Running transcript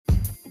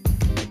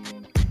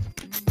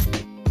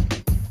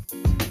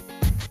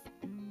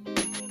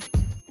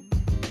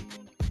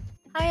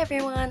Hi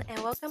everyone,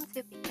 and welcome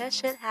to Because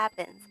Shit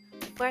Happens,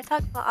 where I talk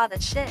about all the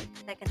shit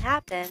that can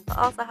happen, but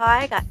also how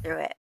I got through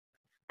it.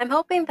 I'm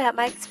hoping that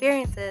my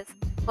experiences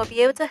will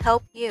be able to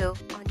help you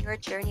on your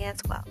journey as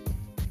well.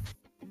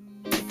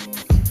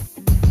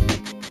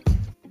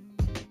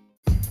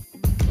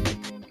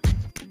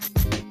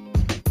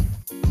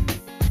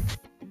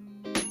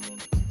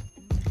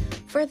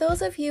 For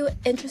those of you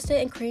interested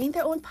in creating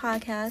their own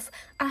podcast,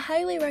 I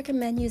highly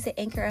recommend using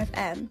Anchor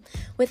FM.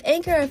 With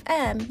Anchor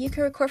FM, you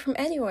can record from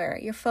anywhere,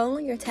 your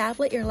phone, your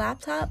tablet, your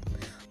laptop.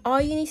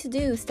 All you need to do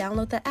is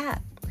download the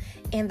app,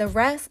 and the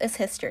rest is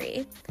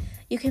history.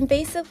 You can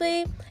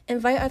basically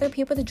invite other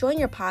people to join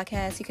your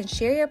podcast. You can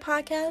share your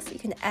podcast, you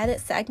can edit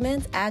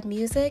segments, add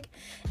music,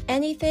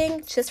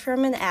 anything just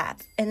from an app,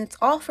 and it's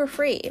all for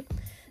free.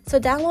 So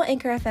download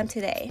Anchor FM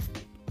today.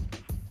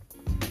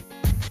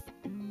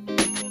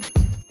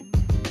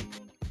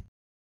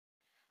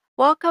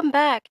 Welcome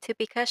back to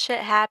Because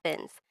Shit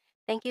Happens.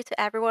 Thank you to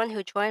everyone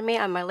who joined me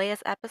on my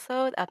latest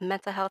episode of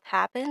Mental Health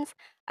Happens.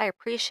 I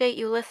appreciate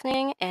you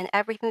listening and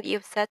everything that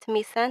you've said to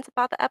me since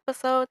about the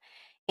episode.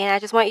 And I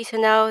just want you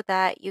to know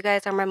that you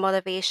guys are my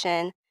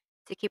motivation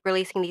to keep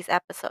releasing these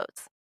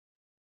episodes.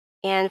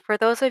 And for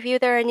those of you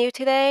that are new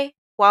today,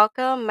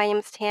 welcome. My name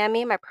is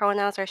Tammy. My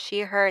pronouns are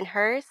she, her, and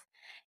hers.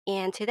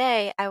 And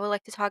today I would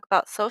like to talk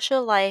about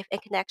social life in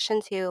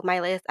connection to my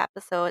latest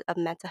episode of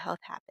Mental Health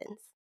Happens.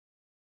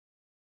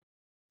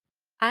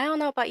 I don't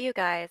know about you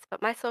guys,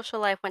 but my social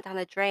life went down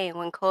the drain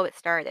when COVID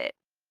started.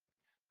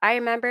 I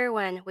remember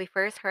when we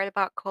first heard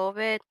about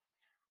COVID,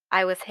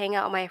 I was hanging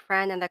out with my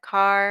friend in the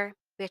car.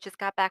 We had just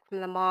got back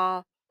from the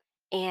mall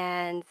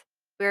and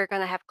we were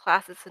going to have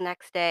classes the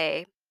next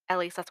day. At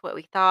least that's what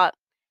we thought.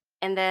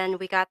 And then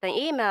we got the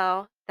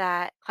email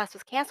that class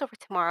was canceled for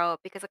tomorrow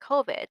because of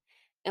COVID.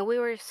 And we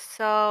were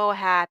so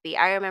happy.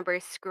 I remember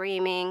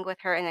screaming with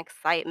her in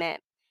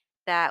excitement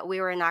that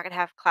we were not going to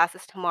have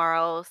classes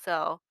tomorrow.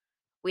 So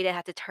we didn't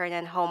have to turn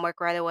in homework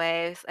right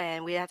away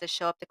and we didn't have to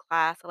show up to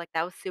class. So, like,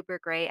 that was super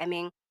great. I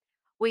mean,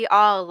 we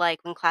all like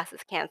when class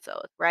is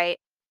canceled, right?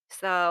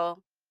 So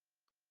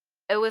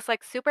it was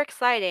like super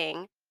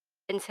exciting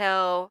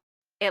until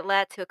it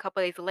led to a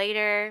couple days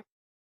later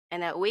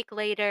and a week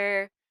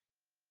later.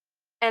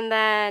 And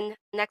then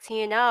next thing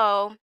you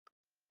know,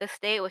 the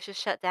state was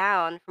just shut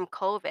down from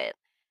COVID.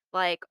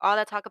 Like all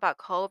that talk about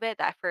COVID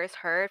that I first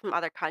heard from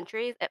other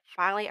countries, it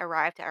finally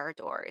arrived at our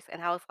doors.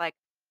 And I was like,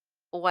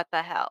 what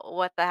the hell?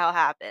 What the hell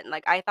happened?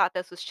 Like I thought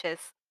this was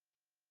just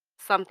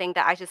something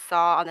that I just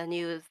saw on the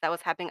news that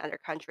was happening in other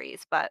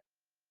countries. But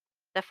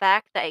the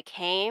fact that it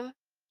came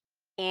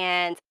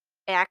and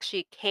it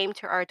actually came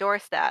to our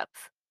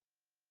doorsteps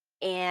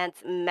and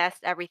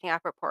messed everything out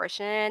of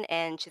proportion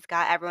and just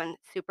got everyone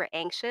super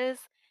anxious.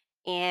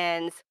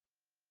 And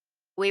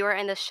we were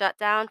in the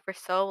shutdown for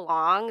so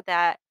long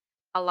that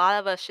a lot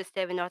of us just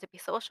didn't know how to be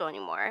social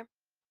anymore.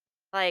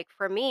 Like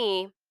for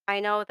me, I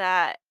know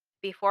that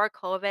before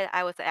COVID,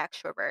 I was an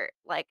extrovert.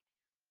 Like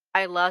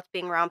I loved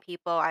being around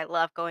people. I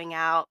loved going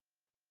out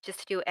just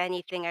to do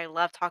anything. I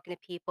love talking to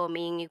people,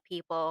 meeting new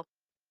people.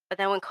 But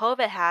then when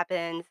COVID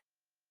happened,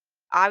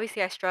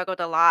 obviously I struggled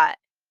a lot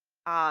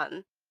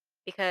um,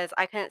 because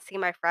I couldn't see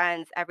my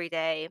friends every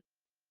day.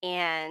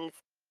 And,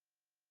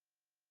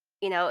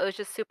 it was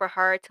just super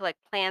hard to like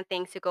plan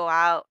things to go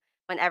out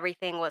when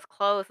everything was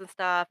closed and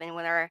stuff. And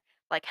when our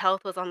like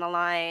health was on the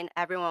line,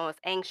 everyone was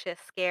anxious,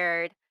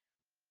 scared.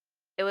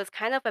 It was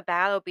kind of a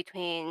battle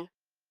between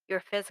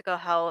your physical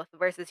health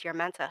versus your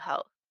mental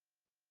health.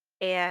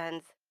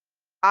 And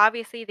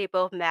obviously they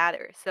both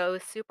matter. So it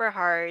was super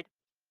hard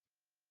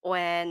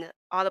when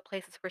all the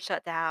places were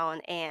shut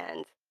down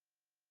and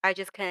I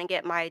just couldn't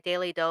get my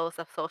daily dose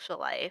of social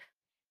life.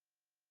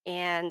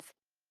 And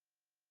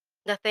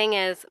the thing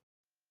is,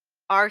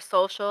 our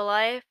social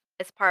life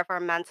is part of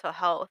our mental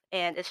health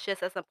and it's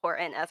just as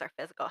important as our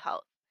physical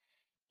health.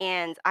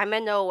 And I'm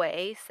in no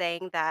way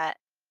saying that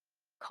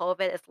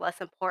COVID is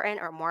less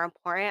important or more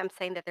important. I'm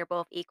saying that they're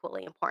both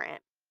equally important.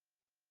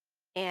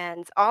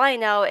 And all I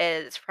know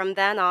is from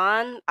then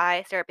on,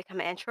 I started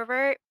becoming an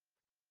introvert.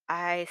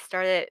 I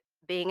started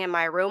being in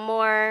my room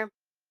more,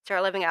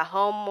 started living at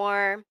home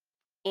more.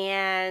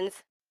 And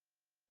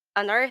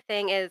another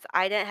thing is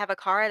I didn't have a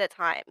car at the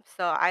time,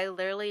 so I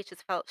literally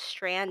just felt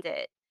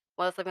stranded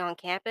while I was living on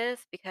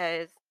campus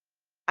because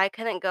I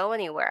couldn't go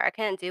anywhere. I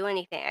couldn't do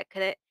anything. I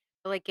couldn't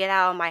really get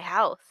out of my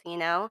house, you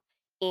know?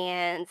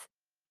 And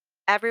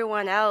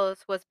everyone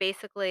else was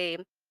basically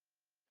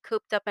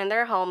cooped up in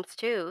their homes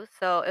too.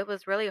 So it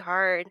was really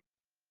hard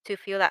to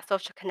feel that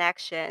social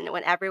connection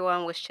when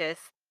everyone was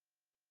just,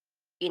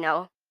 you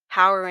know,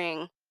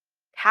 cowering,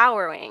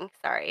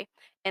 sorry,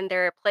 in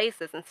their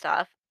places and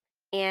stuff.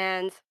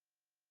 And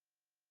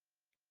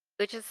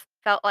we just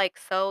felt like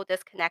so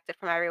disconnected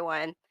from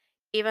everyone.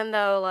 Even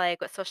though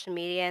like with social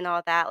media and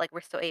all that, like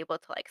we're still able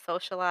to like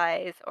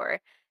socialize or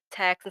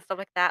text and stuff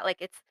like that, like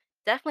it's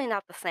definitely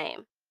not the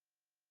same.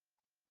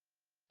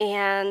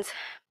 And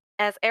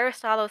as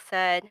Aristotle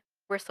said,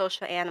 we're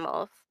social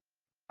animals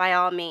by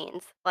all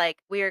means. Like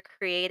we were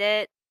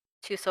created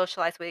to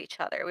socialize with each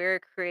other. We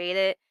were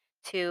created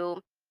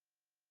to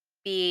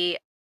be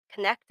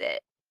connected.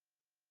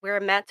 We're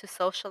meant to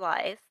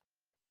socialize,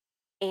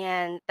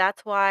 and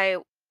that's why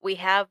we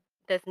have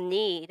this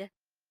need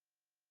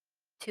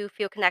to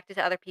feel connected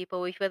to other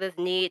people. We feel this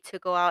need to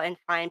go out and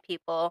find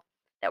people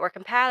that we're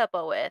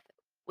compatible with.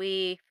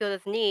 We feel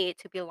this need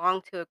to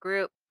belong to a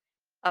group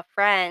of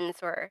friends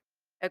or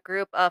a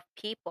group of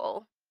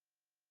people.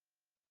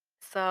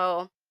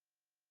 So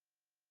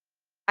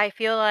I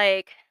feel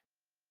like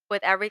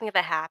with everything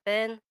that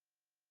happened,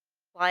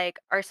 like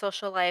our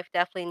social life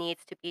definitely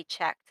needs to be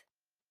checked.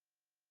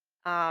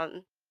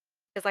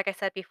 Because like I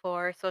said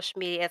before, social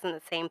media isn't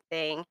the same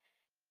thing.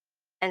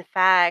 In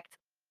fact,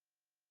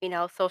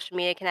 social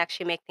media can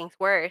actually make things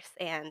worse,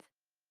 and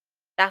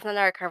that's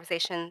another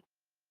conversation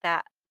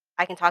that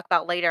I can talk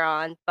about later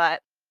on.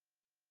 But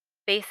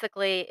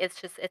basically,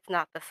 it's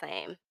not the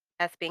same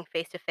as being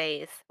face to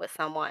face with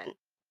someone,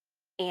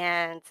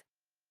 and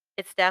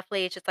it's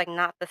definitely just like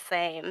not the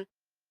same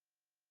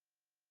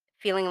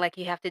feeling like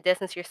you have to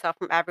distance yourself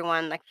from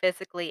everyone, like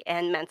physically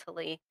and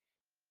mentally,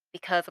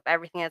 because of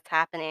everything that's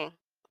happening.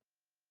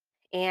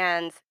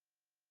 And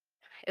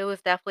it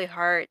was definitely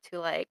hard to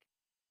like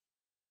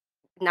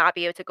not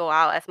be able to go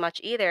out as much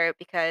either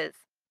because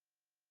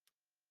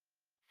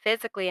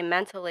physically and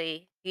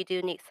mentally you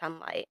do need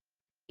sunlight.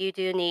 You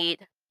do need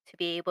to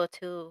be able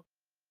to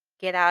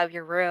get out of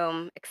your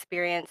room,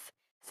 experience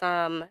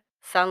some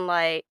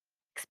sunlight,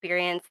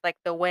 experience like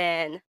the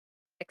wind,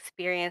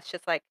 experience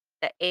just like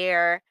the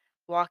air,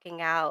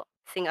 walking out,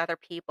 seeing other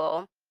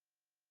people.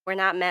 We're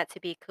not meant to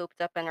be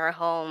cooped up in our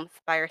homes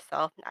by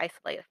ourselves and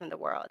isolated from the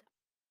world.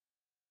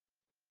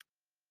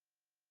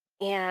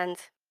 And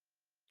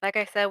like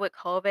I said, with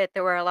COVID,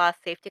 there were a lot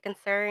of safety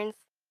concerns,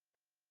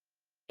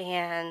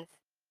 and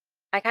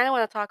I kind of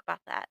want to talk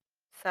about that.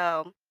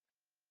 So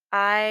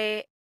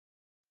I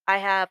I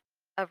have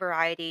a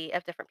variety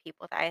of different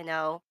people that I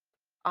know.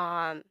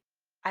 Um,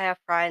 I have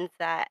friends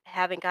that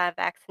haven't gotten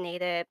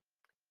vaccinated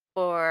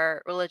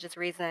for religious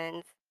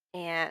reasons,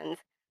 and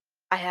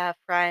I have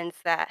friends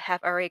that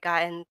have already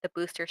gotten the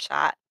booster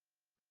shot.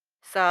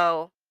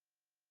 So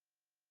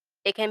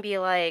it can be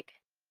like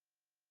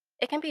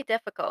it can be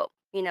difficult,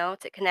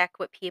 to connect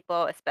with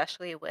people,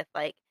 especially with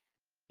like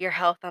your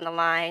health on the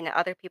line,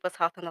 other people's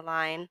health on the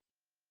line.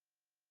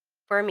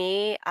 For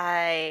me,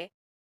 I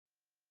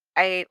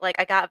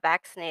got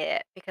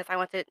vaccinated because I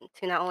wanted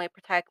to not only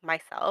protect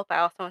myself, I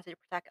also wanted to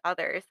protect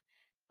others.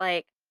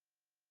 Like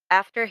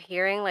after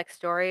hearing like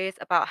stories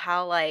about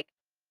how like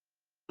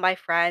my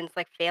friends,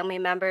 like family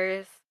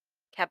members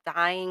kept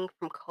dying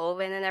from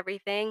COVID and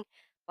everything,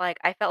 like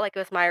I felt like it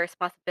was my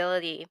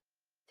responsibility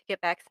to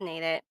get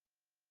vaccinated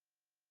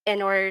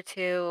in order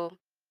to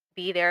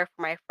be there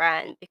for my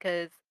friend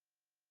because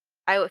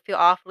I would feel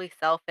awfully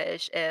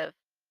selfish if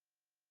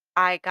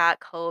I got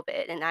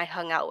COVID and I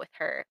hung out with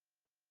her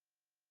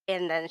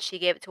and then she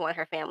gave it to one of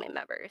her family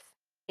members,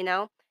 you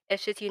know?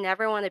 It's just you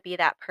never want to be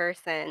that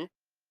person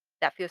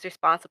that feels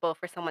responsible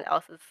for someone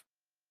else's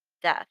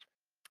death.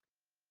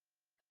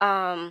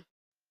 Um,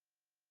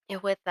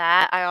 and with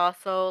that, I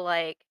also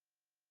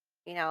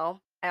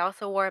I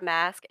also wore a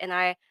mask and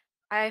I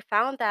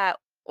found that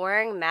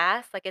wearing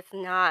masks, like it's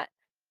not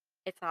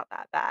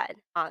that bad,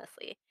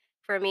 honestly.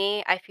 For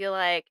me, I feel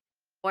like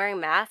wearing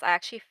masks, I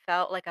actually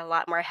felt like a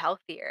lot more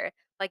healthier.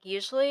 Like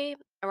usually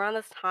around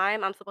this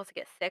time, I'm supposed to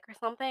get sick or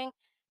something,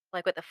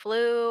 like with the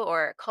flu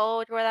or a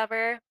cold or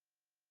whatever.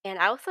 And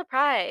I was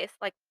surprised.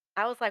 Like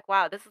I was like,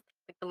 wow, this is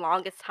like the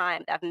longest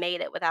time that I've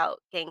made it without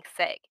getting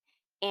sick.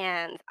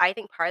 And I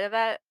think part of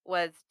that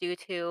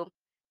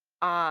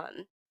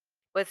um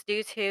was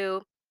due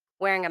to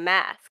wearing a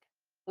mask,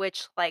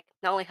 which like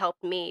not only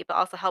helped me but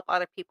also helped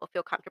other people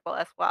feel comfortable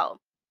as well.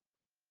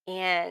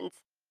 And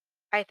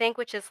I think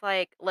which is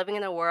like living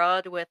in a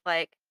world with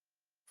like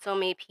so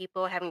many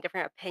people having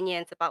different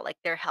opinions about like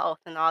their health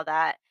and all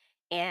that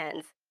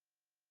and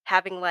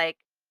having like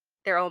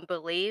their own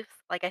beliefs,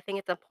 like I think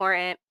it's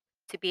important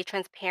to be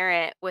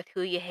transparent with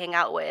who you hang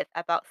out with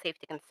about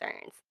safety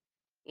concerns.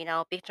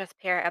 Be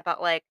transparent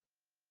about like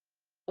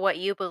what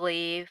you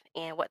believe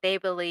and what they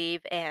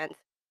believe and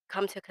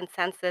come to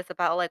consensus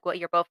about like what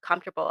you're both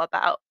comfortable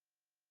about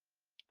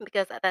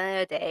because at the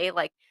end of the day,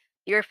 like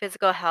your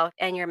physical health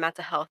and your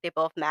mental health, they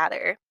both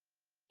matter.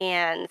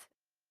 And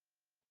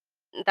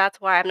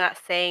that's why I'm not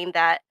saying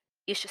that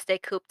you should stay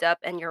cooped up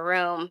in your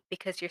room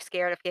because you're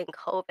scared of getting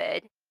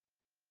COVID.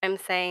 I'm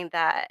saying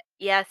that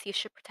yes, you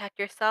should protect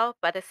yourself,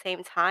 but at the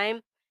same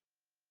time,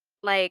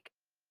 like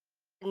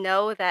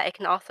know that it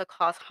can also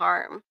cause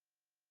harm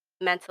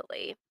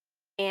mentally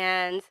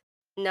and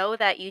know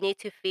that you need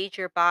to feed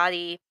your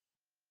body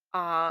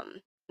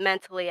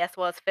mentally as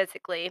well as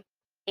physically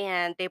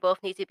and they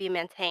both need to be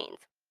maintained.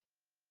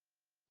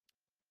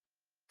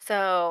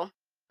 So,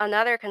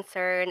 another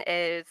concern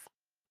is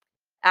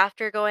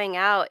after going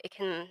out,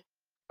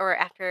 or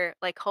after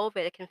like COVID,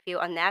 it can feel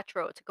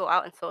unnatural to go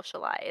out and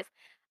socialize.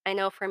 I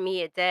know for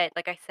me it did.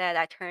 Like I said,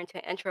 I turned to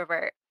an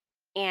introvert.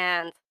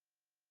 And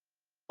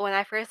when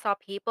I first saw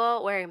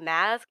people wearing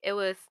masks, it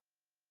was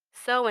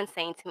so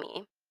insane to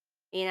me,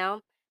 you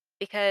know?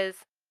 because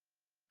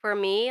for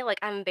me, like,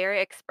 I'm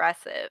very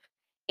expressive,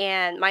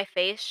 and my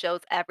face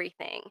shows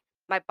everything.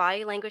 My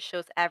body language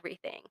shows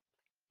everything.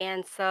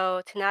 And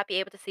so to not be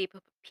able to see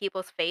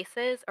people's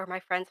faces or my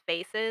friends'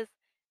 faces,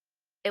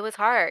 it was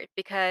hard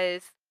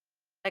because,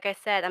 like I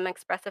said, I'm an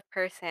expressive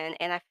person,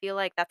 and I feel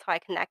like that's how I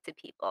connect to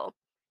people.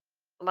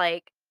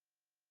 Like,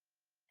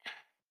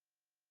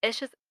 it's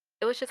just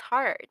it was just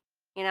hard,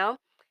 you know?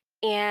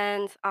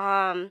 And,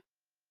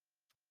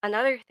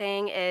 another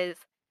thing is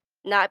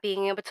not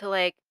being able to,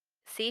 like,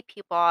 see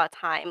people all the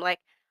time. Like,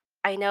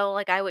 I know,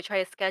 like, I would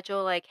try to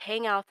schedule, like,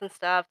 hangouts and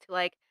stuff to,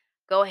 like,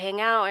 go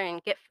hang out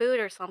and get food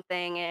or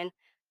something, and,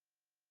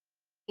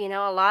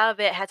 a lot of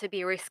it had to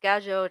be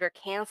rescheduled or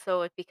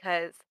canceled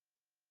because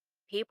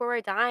people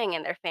were dying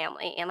in their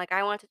family, and, like,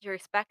 I wanted to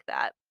respect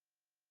that.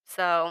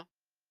 So,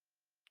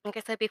 like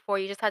I said before,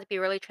 you just have to be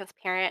really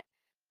transparent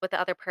with the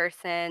other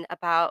person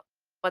about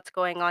what's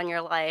going on in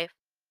your life,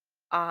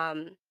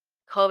 um,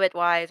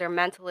 COVID-wise or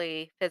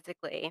mentally,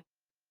 physically,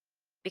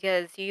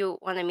 because you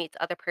wanna meet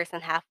the other person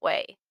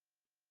halfway.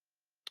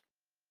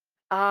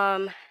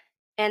 Um,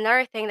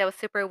 Another thing that was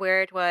super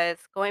weird was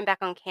going back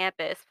on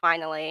campus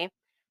finally,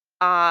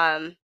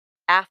 um,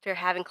 after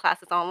having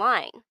classes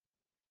online.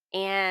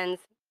 And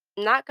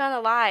not gonna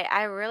lie,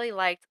 I really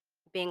liked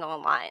being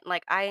online.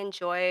 Like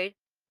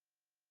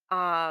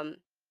um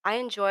I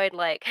enjoyed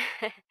like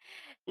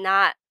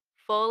not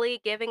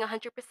fully giving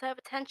 100% of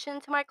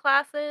attention to my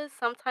classes,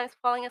 sometimes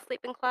falling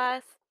asleep in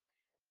class,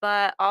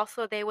 but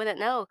also they wouldn't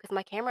know because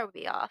my camera would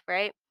be off,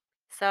 right?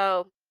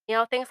 So,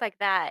 things like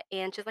that,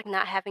 and just like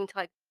not having to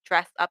like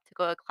dress up to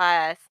go to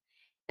class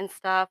and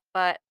stuff.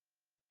 But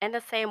in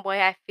the same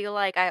way, I feel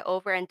like I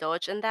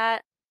overindulged in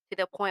that to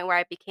the point where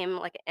I became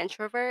like an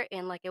introvert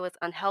and like it was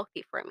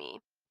unhealthy for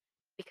me.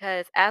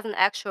 Because as an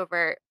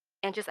extrovert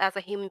and just as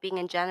a human being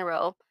in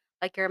general,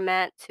 like you're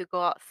meant to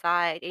go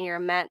outside and you're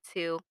meant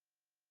to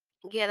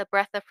get a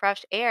breath of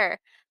fresh air.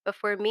 But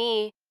for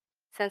me,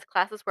 since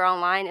classes were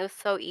online, it was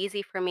so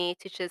easy for me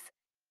to just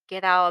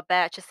get out of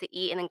bed just to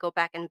eat and then go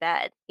back in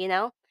bed, you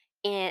know?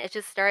 And it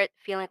just started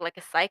feeling like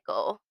a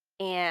cycle.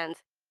 And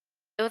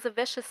it was a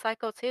vicious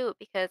cycle too,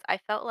 because I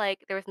felt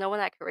like there was no one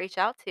I could reach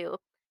out to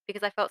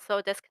because I felt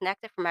so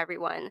disconnected from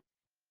everyone.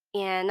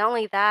 And not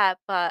only that,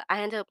 but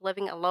I ended up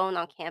living alone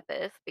on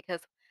campus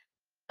because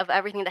of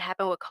everything that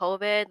happened with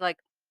COVID. Like,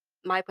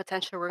 my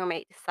potential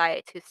roommate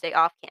decided to stay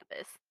off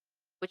campus,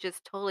 which is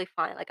totally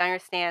fine. Like, I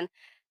understand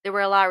there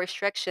were a lot of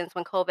restrictions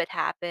when COVID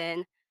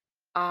happened.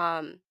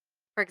 Um,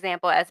 for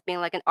example, as being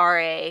like an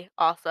RA,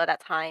 also at that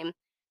time,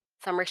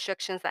 some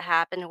restrictions that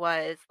happened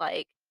was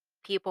like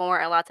people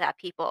weren't allowed to have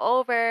people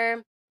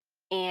over,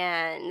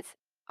 and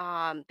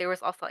there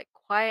was also like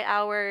quiet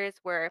hours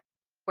where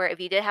if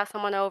you did have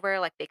someone over,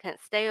 like they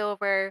couldn't stay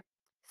over.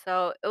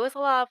 So it was a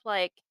lot of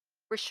like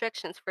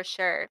restrictions for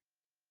sure,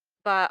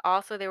 but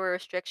also there were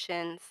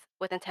restrictions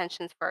with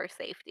intentions for our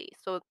safety.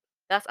 So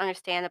that's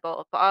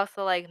understandable. But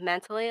also like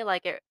mentally,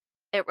 like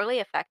it really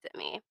affected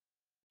me.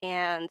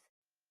 And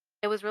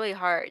it was really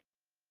hard.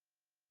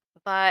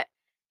 But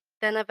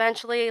then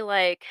eventually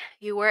like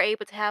you were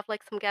able to have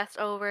like some guests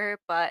over,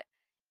 but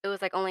it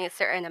was like only a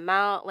certain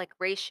amount, like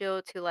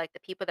ratio to like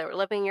the people that were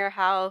living in your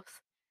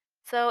house.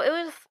 So it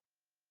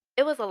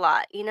was a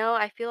lot.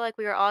 I feel like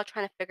we were all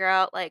trying to figure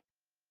out like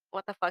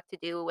what the fuck to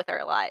do with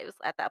our lives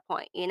at that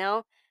point?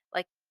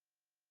 Like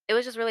it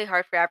was just really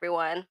hard for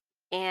everyone.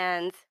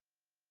 And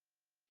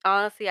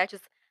honestly, I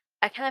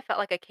kind of felt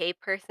like a cave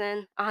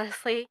person,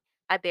 honestly.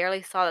 I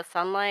barely saw the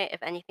sunlight.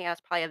 If anything, I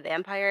was probably a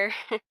vampire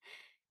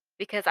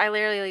because I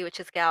literally would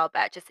just get out of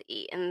bed just to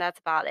eat, and that's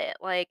about it.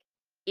 Like,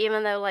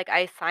 even though like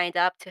I signed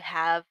up to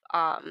have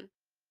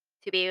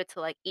to be able to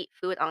like eat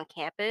food on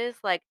campus,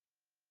 like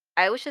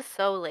I was just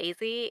so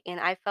lazy and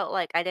I felt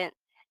like I didn't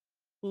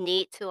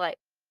need to like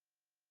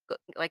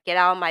get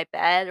out of my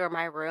bed or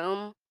my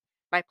room,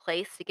 my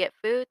place to get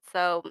food.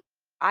 So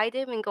I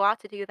didn't even go out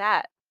to do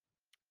that.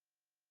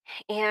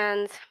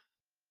 And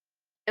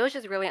it was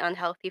just really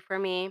unhealthy for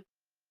me.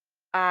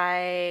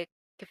 I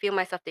could feel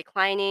myself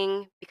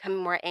declining, becoming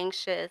more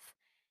anxious,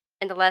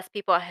 and the less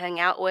people I hung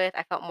out with,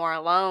 I felt more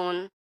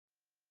alone.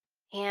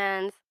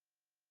 And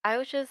I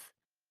was just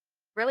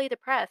really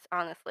depressed,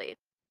 honestly.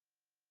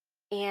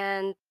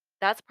 And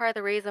that's part of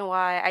the reason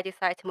why I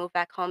decided to move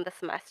back home this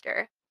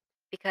semester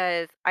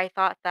because I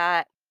thought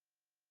that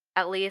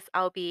at least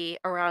I'll be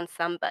around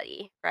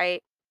somebody,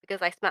 right?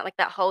 Because I spent like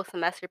that whole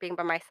semester being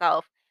by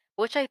myself,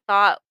 which I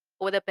thought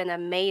would have been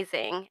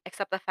amazing,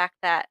 except the fact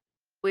that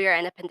we were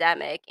in a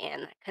pandemic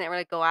and I couldn't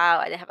really go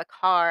out. I didn't have a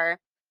car,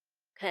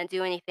 couldn't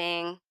do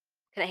anything,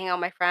 couldn't hang out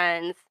with my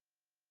friends.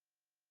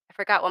 I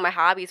forgot what my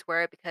hobbies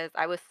were because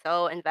I was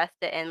so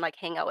invested in like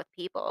hanging out with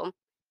people.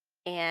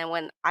 And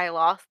when I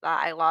lost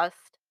that, I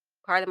lost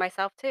part of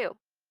myself too.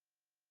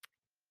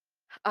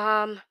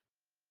 Um,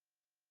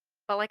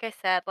 but like I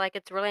said, like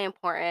it's really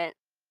important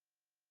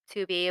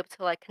to be able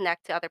to like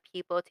connect to other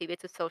people, to be able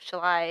to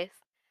socialize.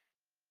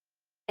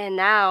 And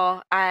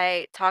now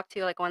I talked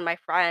to like one of my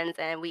friends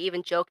and we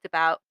even joked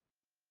about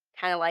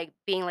kind of like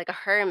being like a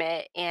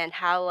hermit and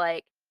how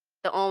like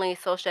the only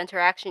social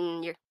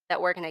interaction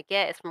that we're gonna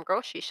get is from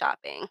grocery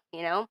shopping,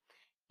 you know?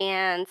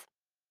 And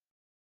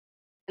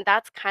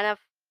that's kind of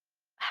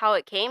how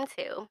it came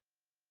to.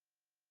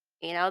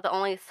 The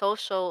only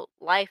social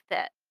life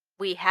that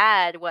we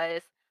had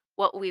was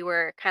what we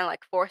were kind of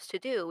like forced to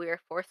do. We were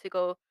forced to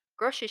go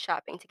grocery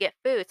shopping to get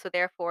food. So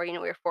therefore, we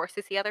were forced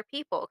to see other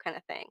people kind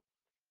of thing.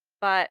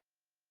 But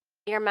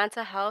your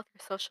mental health,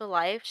 your social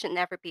life should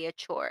never be a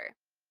chore.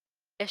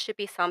 It should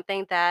be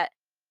something that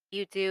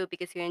you do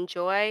because you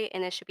enjoy,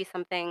 and it should be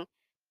something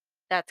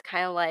that's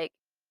kind of like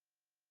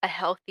a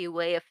healthy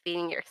way of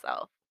feeding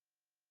yourself,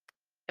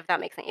 if that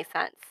makes any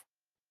sense.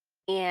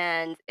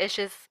 And it's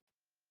just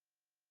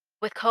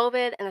with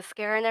COVID and the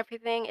scare and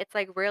everything, it's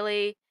like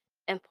really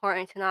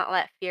important to not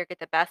let fear get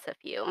the best of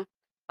you.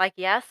 Like,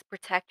 yes,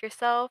 protect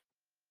yourself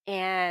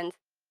and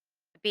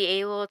be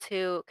able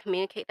to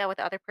communicate that with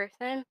the other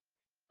person,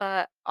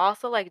 but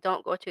also like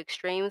don't go to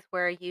extremes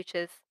where you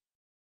just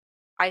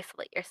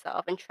isolate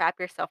yourself and trap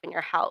yourself in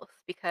your house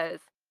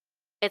because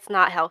it's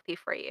not healthy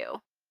for you.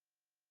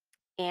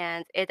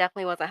 And it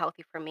definitely wasn't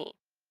healthy for me.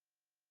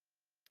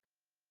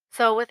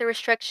 So with the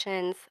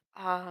restrictions,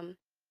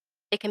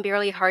 it can be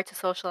really hard to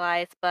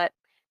socialize, but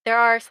there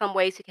are some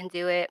ways you can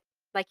do it.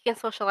 Like you can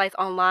socialize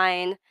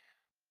online.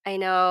 I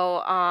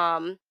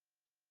know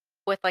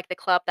with like the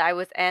club that I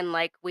was in,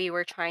 like we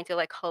were trying to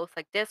like host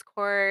like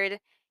Discord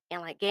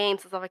and like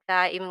games and stuff like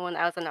that. Even when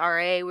I was an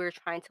RA, we were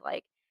trying to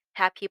like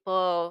have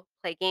people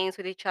play games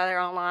with each other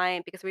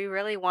online because we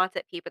really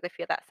wanted people to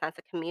feel that sense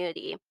of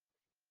community,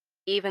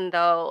 even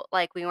though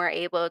like we weren't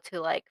able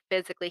to like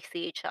physically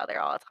see each other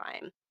all the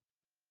time.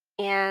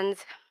 And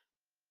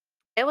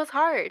it was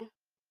hard,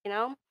 you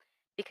know,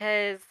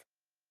 because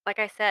like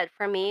I said,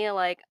 for me,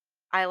 like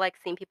I like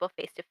seeing people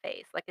face to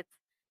face. Like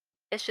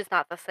it's just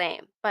not the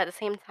same. But at the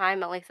same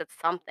time, at least it's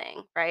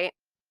something, right?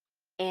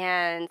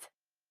 And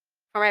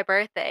for my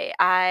birthday,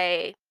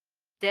 I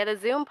did a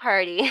Zoom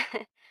party.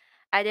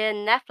 I did a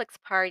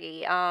Netflix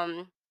party.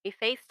 We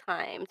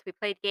FaceTimed. We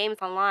played games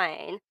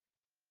online,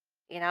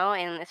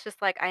 and it's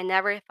just like I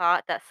never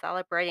thought that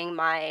celebrating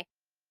my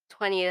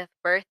 20th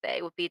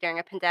birthday would be during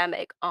a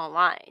pandemic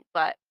online,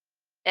 but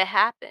it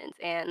happens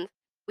and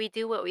we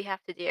do what we have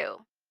to do.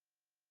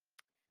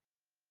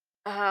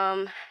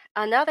 Um,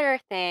 Another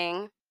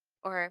thing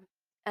or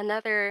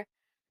another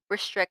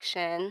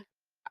restriction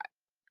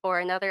or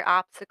another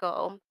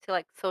obstacle to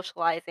like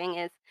socializing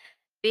is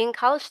being a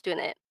college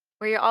student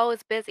where you're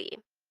always busy.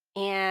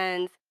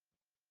 And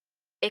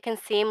it can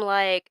seem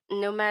like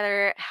no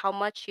matter how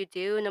much you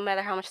do, no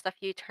matter how much stuff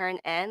you turn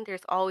in,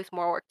 there's always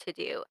more work to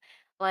do.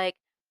 Like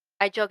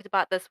I joked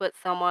about this with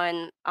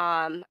someone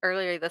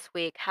earlier this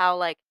week, how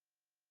like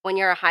when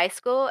you're in high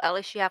school, at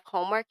least you have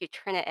homework, you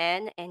turn it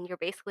in and you're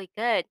basically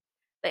good.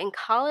 But in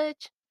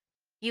college,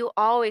 you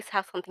always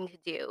have something to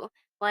do.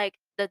 Like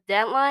the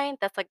deadline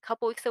that's like a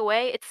couple weeks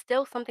away, it's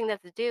still something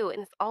that's due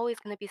and it's always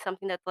going to be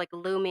something that's like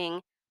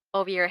looming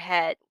over your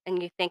head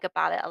and you think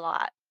about it a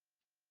lot.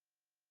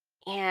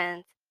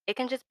 And it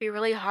can just be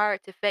really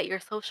hard to fit your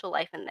social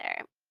life in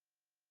there.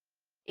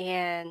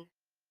 And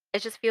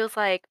it just feels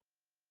like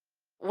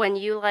when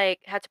you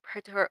like have to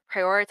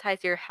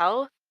prioritize your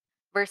health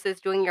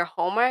versus doing your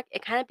homework,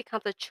 it kind of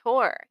becomes a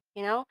chore.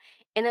 And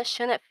it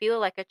shouldn't feel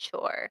like a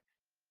chore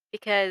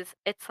because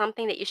it's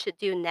something that you should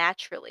do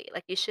naturally.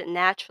 Like you should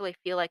naturally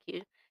feel like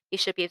you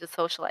should be able to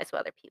socialize with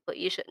other people.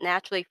 You should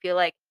naturally feel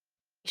like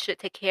you should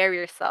take care of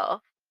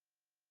yourself.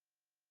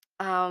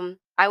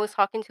 I was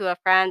talking to a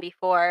friend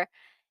before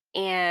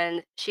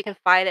and she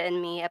confided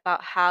in me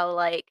about how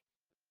like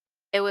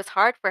it was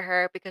hard for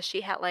her because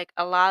she had like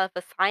a lot of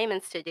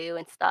assignments to do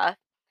and stuff.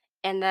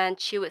 And then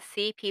she would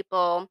see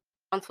people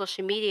on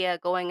social media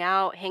going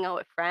out, hang out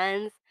with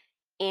friends,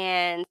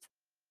 and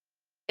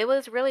it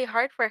was really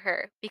hard for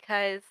her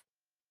because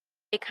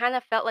it kind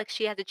of felt like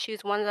she had to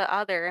choose one or the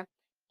other,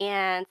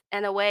 and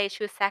in a way,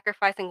 she was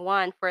sacrificing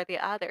one for the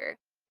other,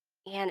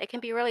 and it can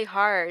be really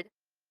hard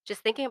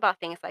just thinking about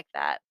things like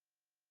that.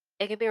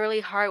 It can be really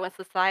hard when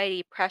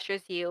society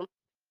pressures you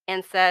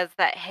and says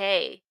that,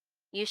 "Hey,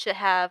 you should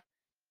have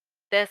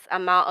this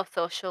amount of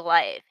social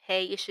life.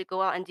 Hey, you should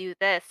go out and do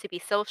this to be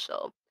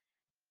social."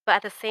 But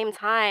at the same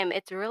time,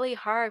 it's really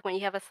hard when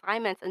you have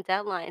assignments and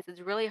deadlines. It's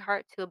really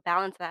hard to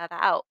balance that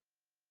out.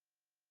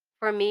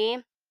 For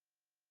me,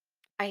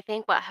 I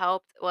think what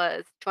helped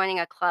was joining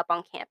a club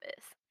on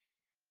campus.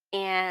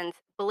 And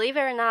believe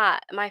it or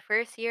not, my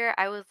first year,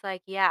 I was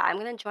like, yeah, I'm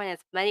going to join as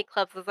many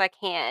clubs as I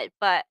can.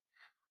 But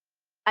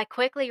I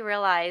quickly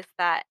realized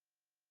that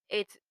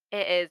it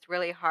is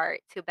really hard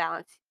to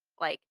balance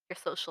like your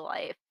social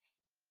life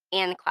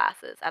and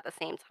classes at the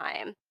same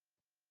time,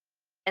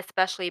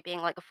 especially being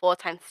like a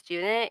full-time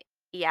student.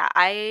 Yeah,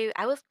 I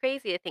was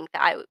crazy to think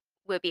that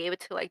would be able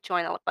to like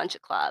join a bunch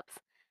of clubs.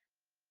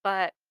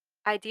 But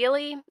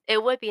ideally,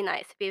 it would be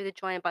nice to be able to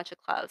join a bunch of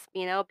clubs,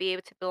 be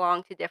able to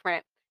belong to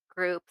different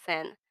groups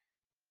and,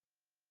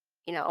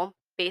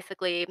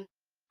 basically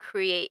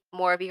create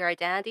more of your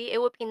identity.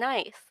 It would be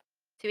nice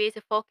to be able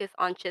to focus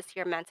on just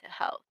your mental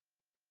health.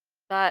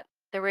 But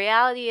the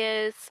reality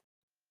is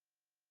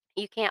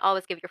You can't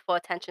always give your full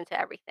attention to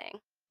everything.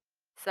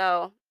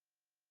 So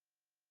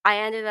I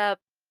ended up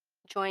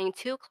joining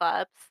 2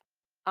 clubs.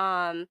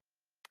 Um,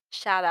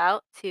 Shout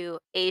out to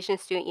Asian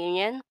Student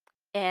Union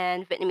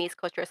and Vietnamese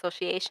Culture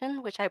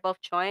Association, which I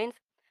both joined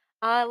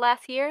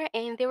last year,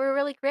 and they were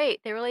really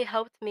great. They really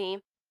helped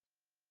me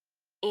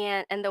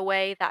and the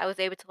way that I was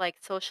able to like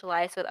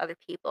socialize with other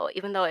people,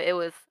 even though it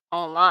was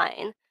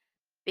online,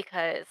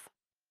 because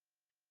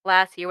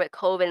last year with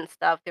COVID and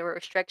stuff, there were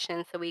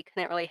restrictions, so we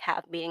couldn't really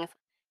have meetings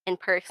in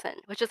person,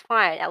 which is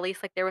fine. At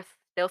least like there was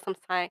still some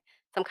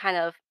kind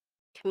of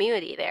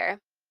community there.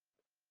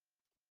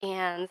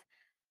 And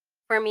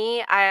for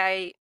me,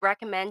 I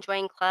recommend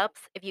joining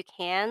clubs if you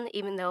can,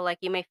 even though like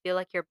you may feel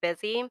like you're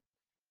busy.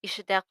 You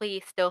should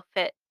definitely still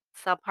fit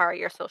some part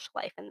of your social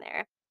life in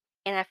there.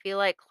 And I feel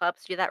like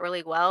clubs do that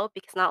really well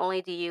because not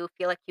only do you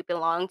feel like you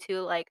belong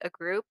to like a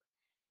group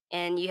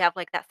and you have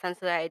like that sense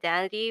of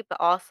identity, but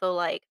also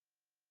like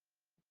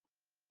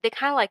they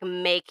kind of like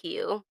make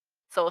you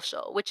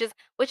social, which is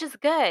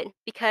good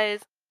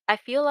because I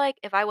feel like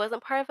if I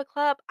wasn't part of a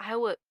club, I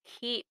would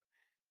keep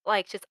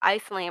like just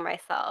isolating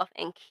myself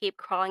and keep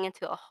crawling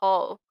into a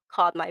hole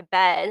called my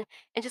bed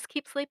and just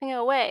keep sleeping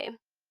away,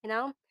 you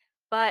know?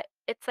 But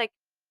it's like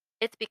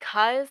it's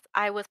because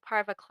I was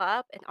part of a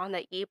club and on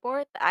the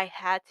e-board that I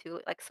had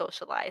to like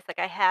socialize. Like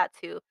I had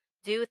to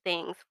do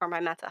things for my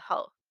mental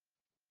health,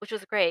 which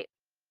was great.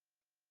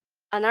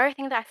 Another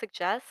thing that I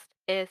suggest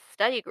is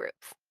study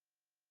groups,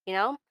 you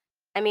know?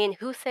 I mean,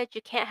 who said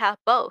you can't have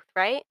both,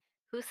 right?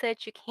 Who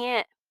said you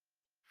can't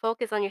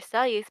focus on your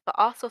studies but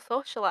also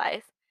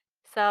socialize?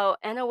 So,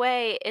 in a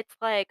way, it's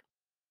like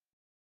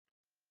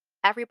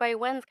everybody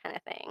wins kind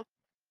of thing.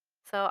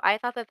 So, I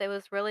thought that it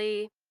was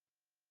really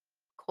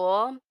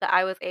cool that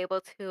I was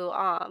able to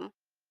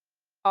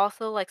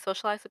also like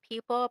socialize with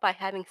people by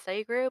having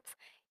study groups,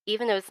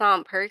 even though it's not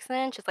in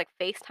person, just like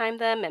FaceTime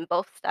them and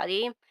both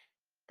study.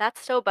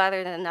 That's still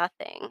better than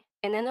nothing.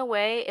 And in a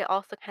way, it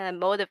also kind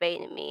of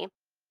motivated me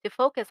to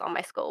focus on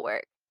my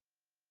schoolwork.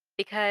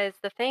 Because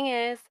the thing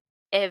is,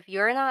 if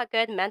you're not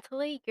good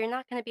mentally, you're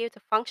not going to be able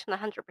to function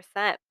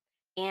 100%.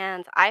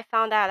 And I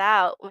found that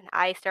out when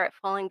I started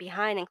falling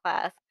behind in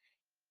class.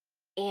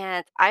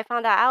 And I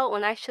found that out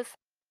when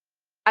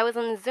I was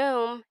on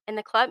Zoom in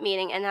the club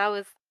meeting and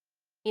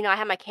I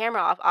had my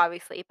camera off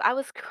obviously, but I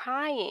was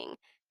crying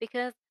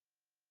because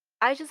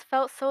I just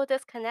felt so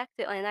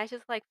disconnected and I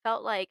just like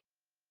felt like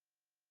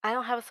I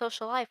don't have a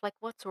social life. Like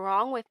what's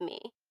wrong with me?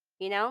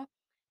 You know?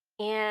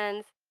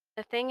 And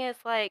the thing is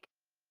like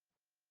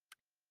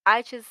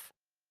I just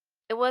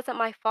it wasn't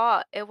my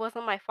fault. It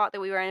wasn't my fault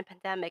that we were in a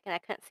pandemic and I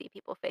couldn't see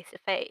people face to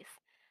face.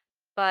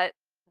 But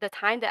the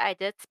time that I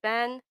did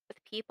spend with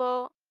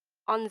people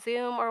on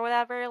Zoom or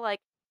whatever,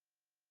 like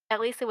at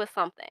least it was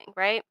something,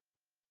 right?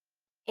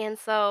 And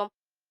so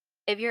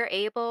if you're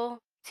able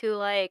to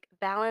like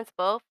balance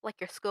both, like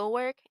your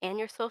schoolwork and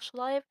your social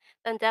life,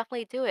 then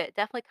definitely do it.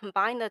 Definitely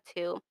combine the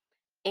two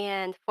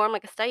and form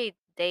like a study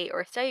date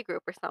or a study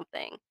group or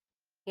something,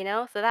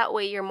 So that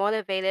way you're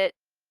motivated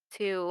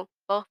to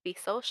both be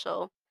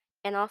social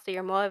and also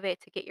you're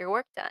motivated to get your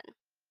work done.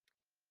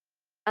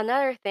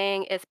 Another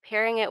thing is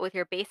pairing it with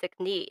your basic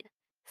need.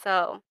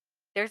 So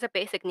there's a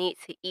basic need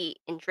to eat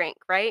and drink,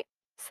 right?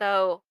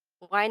 So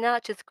why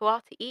not just go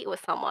out to eat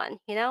with someone,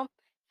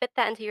 Fit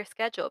that into your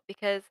schedule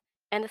because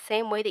in the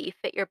same way that you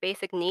fit your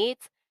basic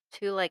needs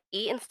to like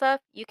eat and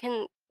stuff, you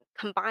can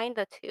combine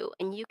the two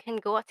and you can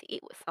go out to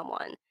eat with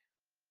someone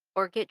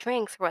or get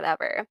drinks or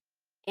whatever.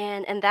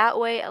 And in that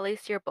way, at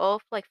least you're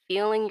both like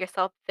feeling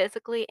yourself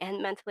physically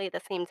and mentally at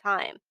the same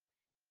time.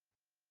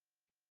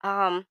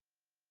 Um,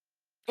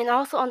 And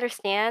also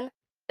understand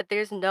that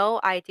there's no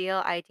ideal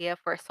idea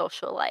for a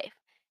social life.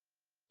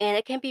 And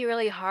it can be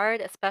really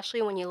hard,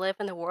 especially when you live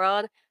in a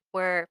world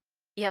where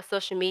you have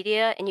social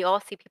media and you all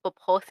see people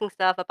posting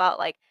stuff about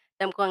like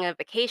them going on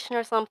vacation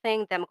or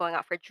something, them going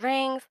out for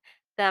drinks,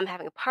 them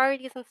having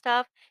parties and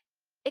stuff.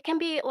 It can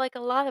be like a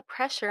lot of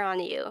pressure on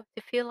you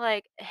to feel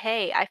like,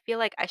 hey, I feel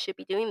like I should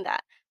be doing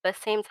that. But at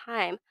the same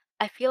time,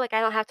 I feel like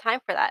I don't have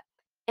time for that.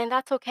 And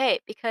that's okay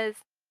because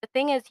the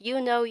thing is,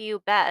 you know you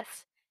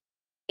best.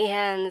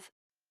 And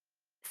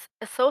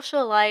a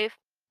social life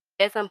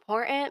is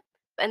important,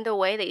 but in the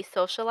way that you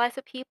socialize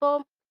with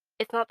people,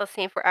 it's not the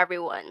same for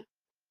everyone.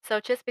 So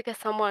just because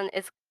someone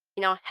is,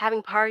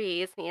 having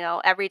parties,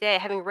 every day,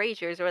 having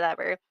ragers or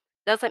whatever,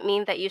 doesn't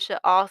mean that you should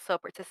also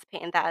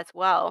participate in that as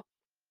well.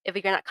 If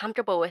you're not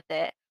comfortable with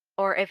it,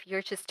 or if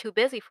you're just too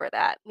busy for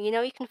that,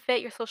 you can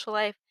fit your social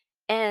life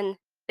in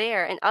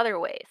there in other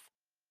ways.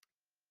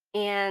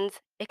 And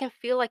it can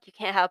feel like you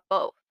can't have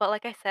both. But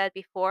like I said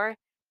before,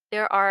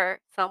 there are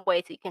some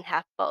ways you can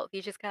have both.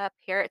 You just gotta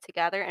pair it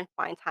together and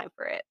find time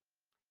for it.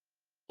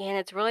 And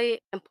it's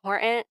really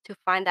important to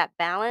find that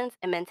balance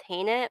and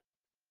maintain it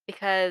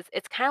because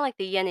it's kind of like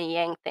the yin and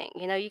yang thing.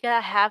 You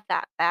gotta have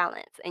that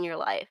balance in your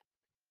life.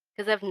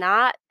 Because if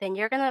not, then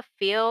you're gonna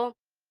feel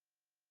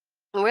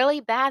really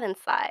bad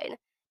inside.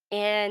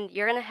 And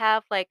you're gonna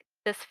have like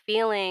this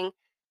feeling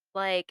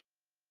like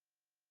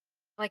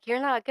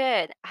you're not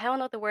good. I don't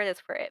know what the word is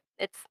for it.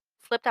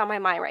 slipped out of my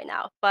mind right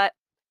now, but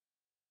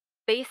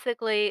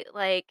basically,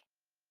 like,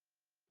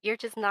 you're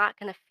just not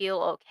gonna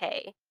feel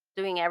okay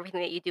doing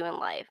everything that you do in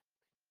life.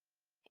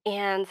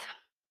 And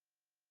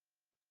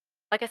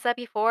like I said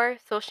before,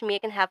 social media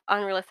can have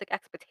unrealistic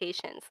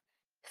expectations.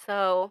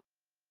 So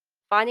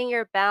finding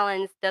your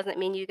balance doesn't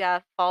mean you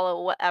gotta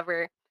follow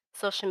whatever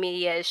social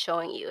media is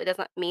showing you. It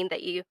doesn't mean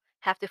that you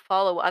have to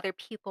follow what other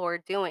people are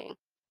doing.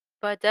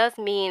 But it does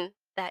mean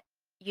that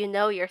you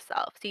know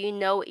yourself, so you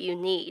know what you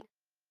need.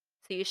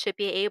 So you should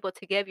be able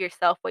to give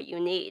yourself what you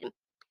need.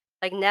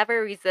 Like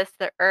never resist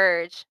the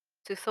urge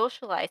to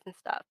socialize and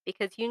stuff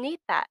because you need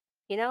that.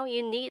 You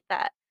need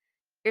that.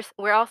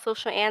 We're all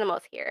social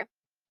animals here.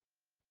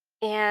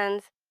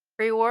 And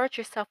reward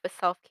yourself with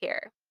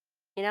self-care,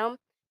 you know?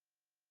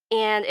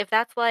 And if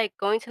that's like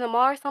going to the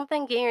mall or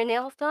something, getting your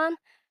nails done,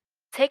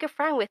 take a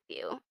friend with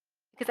you.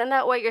 Because in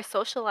that way you're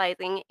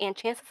socializing and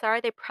chances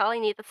are they probably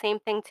need the same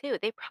thing too.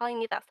 They probably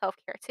need that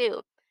self-care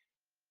too.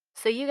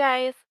 So you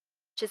guys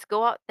just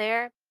go out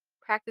there,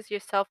 practice your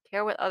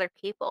self-care with other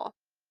people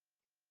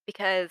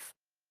because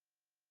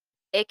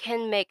it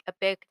can make a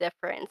big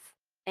difference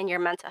in your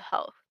mental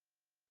health.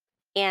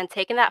 And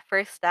taking that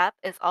first step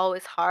is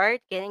always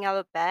hard, getting out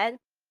of bed,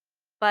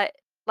 but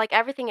like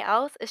everything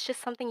else, it's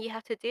just something you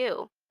have to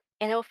do.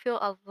 And it'll feel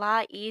a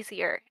lot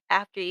easier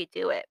after you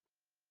do it.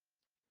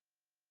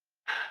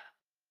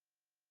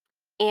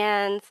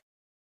 And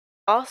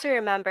also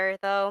remember,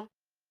 though,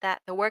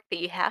 that the work that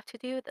you have to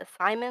do, the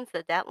assignments,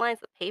 the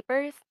deadlines, the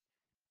papers,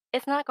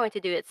 it's not going to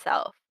do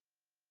itself.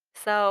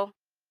 So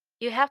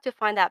you have to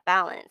find that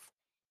balance.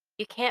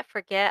 You can't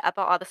forget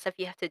about all the stuff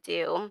you have to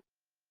do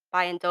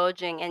by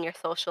indulging in your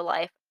social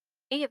life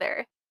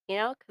either,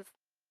 because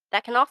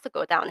that can also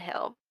go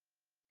downhill.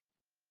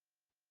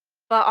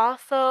 But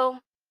also,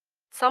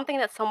 something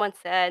that someone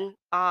said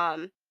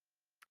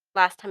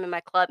last time in my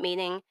club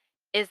meeting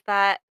is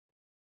that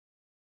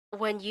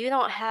when you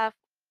don't have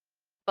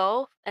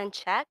both in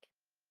check,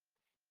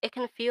 it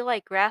can feel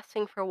like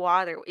grasping for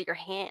water with your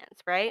hands,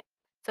 right?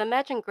 So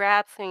imagine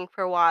grabbing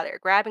water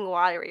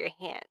with your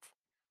hands.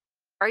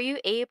 Are you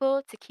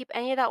able to keep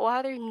any of that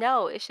water?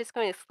 No, it's just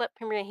going to slip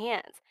from your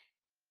hands.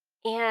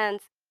 And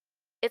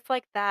it's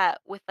like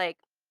that with like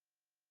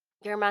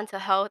your mental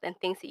health and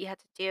things that you have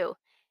to do.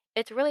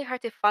 It's really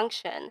hard to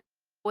function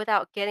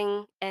without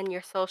getting in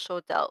your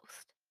social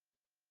dose.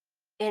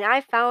 And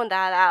I found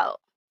that out,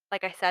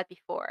 like I said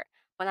before,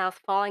 when I was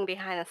falling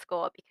behind in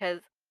school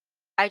because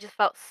I just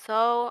felt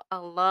so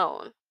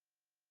alone.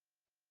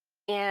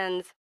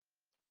 And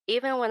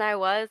even when I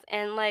was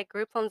in like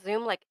groups on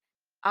Zoom, like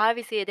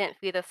obviously it didn't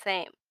feel the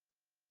same.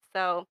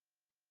 So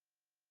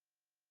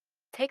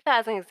take that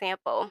as an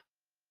example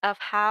of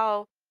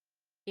how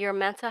your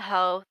mental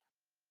health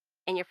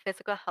and your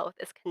physical health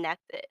is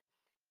connected.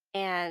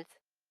 And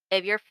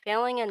if you're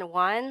failing in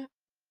one,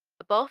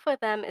 both of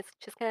them is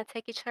just going to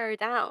take each other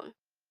down.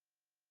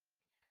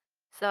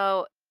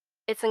 So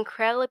it's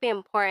incredibly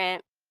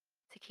important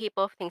to keep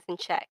both things in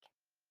check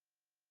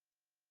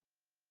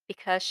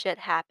because shit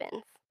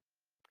happens.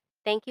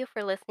 Thank you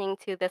for listening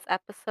to this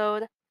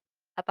episode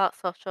about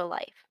social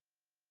life.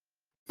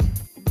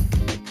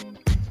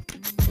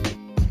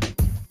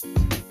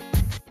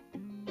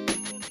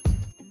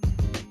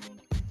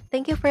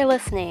 Thank you for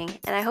listening,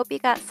 and I hope you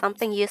got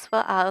something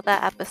useful out of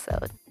that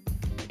episode.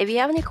 If you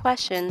have any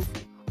questions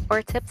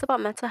or tips about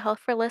mental health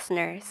for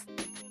listeners,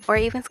 or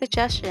even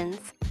suggestions,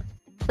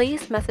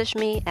 please message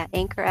me at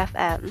Anchor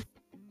FM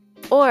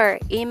or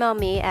email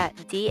me at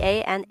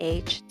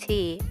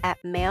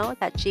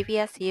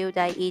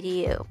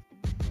danht@mail.gvsu.edu.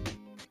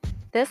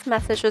 This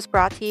message was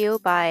brought to you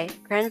by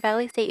Grand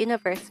Valley State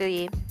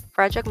University,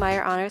 Frederick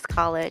Meyer Honors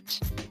College,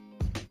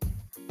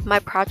 my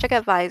project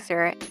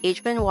advisor,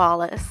 Adrian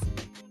Wallace,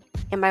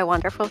 and my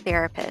wonderful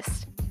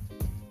therapist.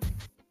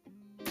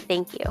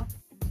 Thank you.